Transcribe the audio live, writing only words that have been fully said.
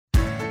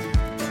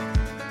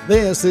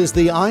This is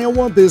the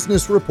Iowa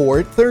Business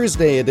Report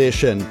Thursday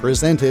edition,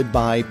 presented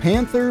by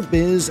Panther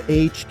Biz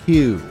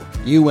HQ.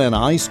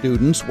 UNI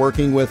students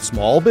working with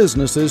small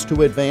businesses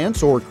to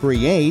advance or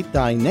create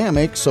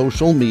dynamic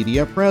social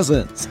media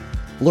presence.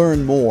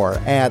 Learn more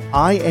at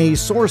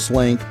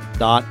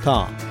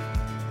iasourcelink.com.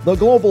 The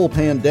global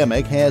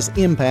pandemic has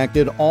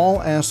impacted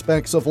all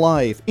aspects of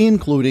life,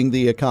 including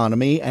the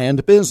economy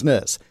and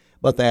business.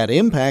 But that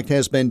impact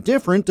has been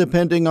different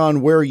depending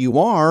on where you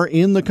are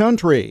in the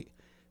country.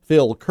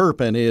 Phil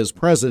Kerpen is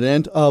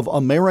president of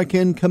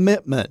American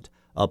Commitment,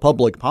 a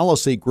public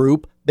policy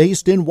group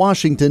based in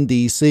Washington,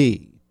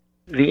 D.C.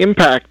 The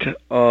impact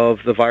of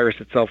the virus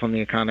itself on the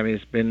economy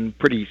has been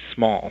pretty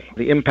small.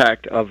 The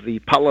impact of the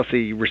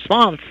policy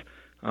response,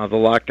 the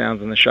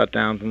lockdowns and the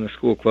shutdowns and the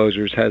school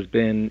closures, has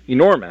been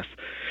enormous.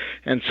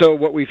 And so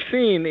what we've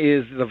seen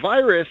is the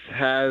virus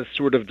has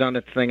sort of done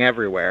its thing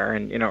everywhere.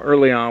 And,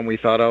 early on we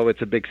thought,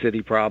 it's a big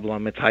city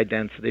problem, it's high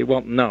density.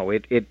 Well, no,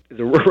 the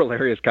rural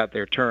areas got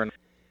their turn.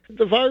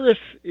 The virus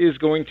is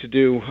going to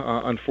do,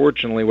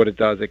 unfortunately, what it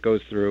does. It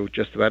goes through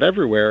just about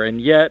everywhere,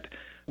 and yet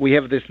we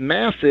have this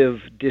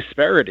massive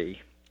disparity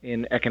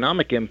in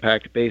economic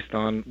impact based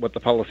on what the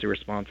policy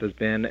response has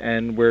been.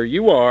 And where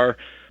you are,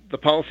 the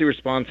policy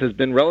response has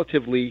been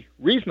relatively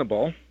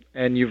reasonable,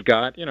 and you've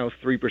got,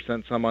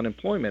 3% some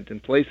unemployment.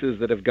 In places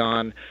that have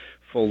gone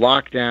full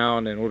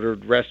lockdown and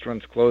ordered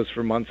restaurants closed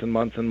for months and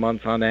months and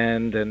months on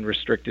end and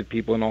restricted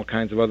people in all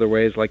kinds of other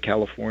ways, like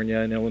California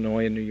and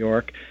Illinois and New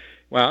York,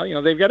 well,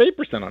 they've got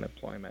 8%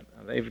 unemployment.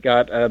 They've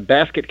got a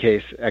basket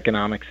case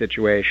economic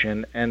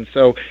situation. And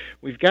so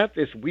we've got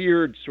this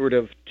weird sort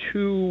of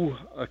two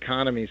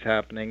economies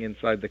happening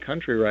inside the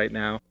country right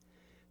now.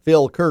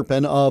 Phil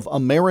Kerpen of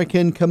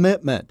American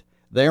Commitment.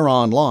 They're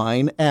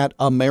online at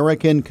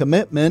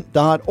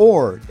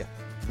americancommitment.org.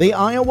 The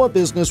Iowa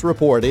Business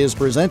Report is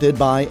presented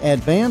by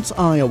Advance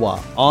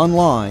Iowa,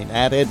 online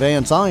at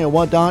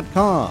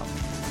advanceiowa.com.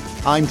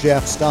 I'm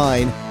Jeff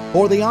Stein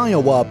for the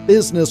Iowa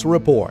Business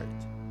Report.